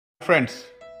Friends,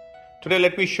 today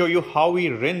let me show you how we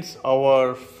rinse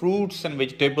our fruits and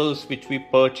vegetables which we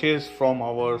purchase from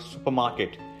our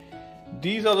supermarket.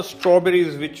 These are the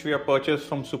strawberries which we have purchased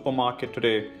from supermarket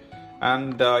today,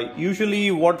 and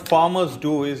usually what farmers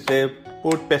do is they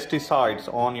put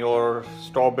pesticides on your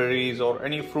strawberries or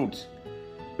any fruits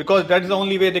because that's the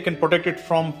only way they can protect it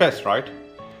from pests, right?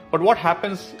 But what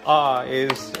happens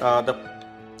is the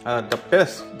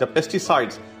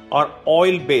pesticides are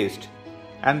oil based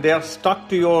and they are stuck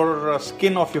to your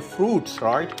skin of your fruits,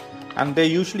 right? And they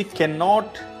usually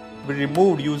cannot be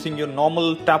removed using your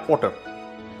normal tap water.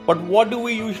 But what do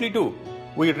we usually do?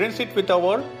 We rinse it with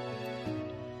our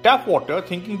tap water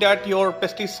thinking that your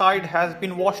pesticide has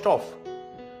been washed off.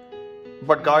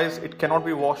 But guys, it cannot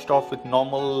be washed off with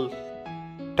normal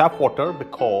tap water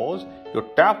because your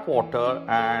tap water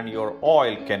and your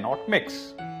oil cannot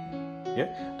mix.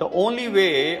 Yeah? The only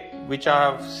way which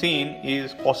I have seen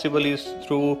is possible is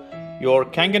through your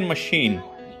Kangen machine.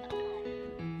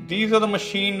 These are the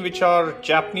machines which are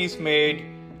Japanese made,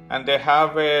 and they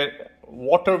have a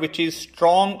water which is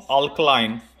strong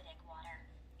alkaline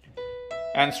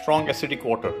and strong acidic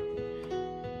water.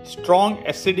 Strong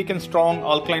acidic and strong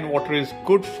alkaline water is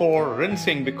good for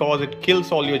rinsing because it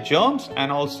kills all your germs and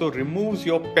also removes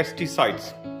your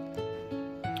pesticides.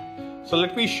 So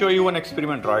let me show you an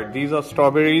experiment, right? These are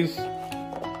strawberries.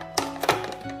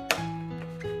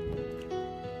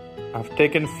 I've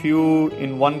taken few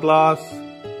in one glass,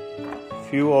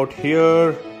 few out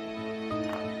here.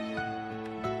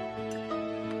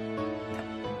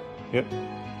 Yep.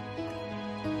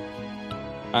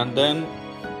 And then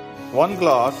one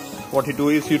glass, what you do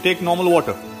is you take normal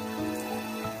water.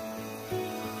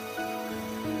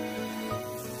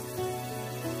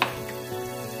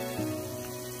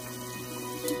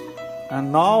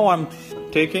 And now I'm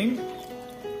taking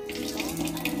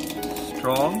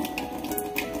strong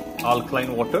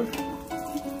alkaline water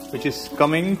which is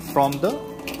coming from the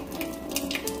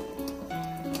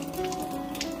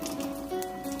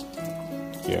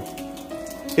here.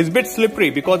 It's a bit slippery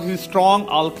because it is strong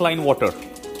alkaline water.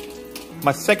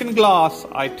 My second glass,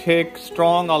 I take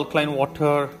strong alkaline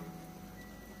water .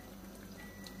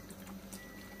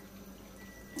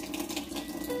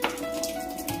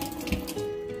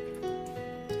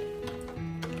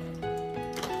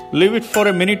 Leave it for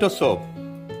a minute or so.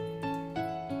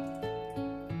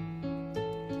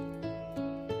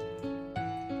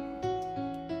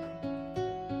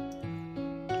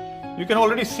 You can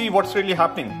already see what's really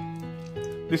happening.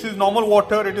 This is normal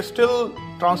water. It is still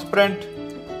transparent,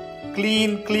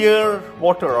 clean, clear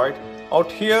water, right? Out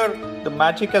here, the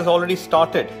magic has already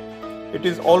started. It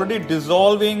is already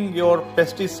dissolving your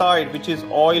pesticide, which is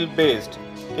oil based.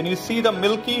 Can you see the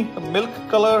milk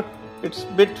color? It's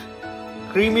a bit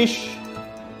creamish,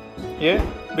 yeah,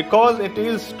 because it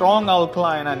is strong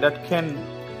alkaline and that can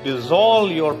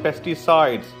dissolve your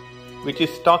pesticides which is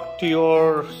stuck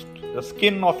to the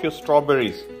skin of your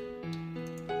strawberries.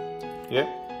 Yeah,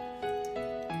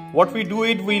 what we do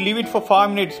is we leave it for 5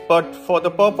 minutes, but for the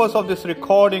purpose of this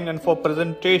recording and for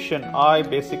presentation,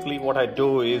 what I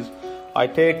do is I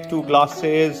take 2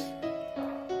 glasses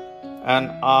and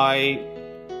I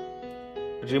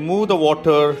remove the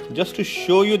water just to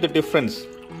show you the difference,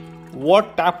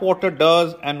 what tap water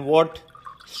does and what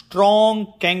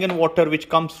strong Kangen water which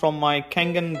comes from my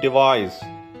Kangen device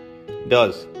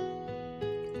does.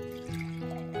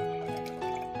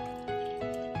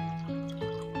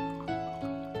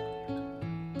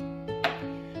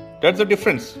 That's the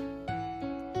difference.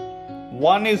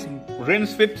 One is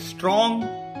rinsed with strong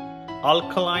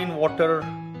alkaline water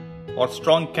or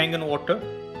strong Kangen water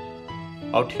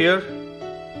out here,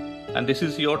 and this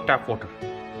is your tap water.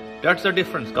 That's the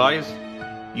difference, guys.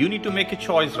 You need to make a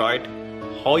choice, right?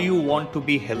 How you want to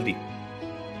be healthy.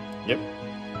 Yep.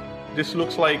 This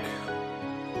looks like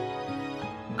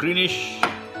greenish,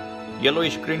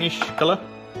 yellowish greenish color.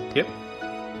 Yep.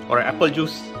 Or apple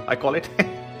juice, I call it.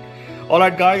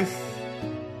 Alright guys,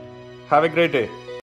 have a great day.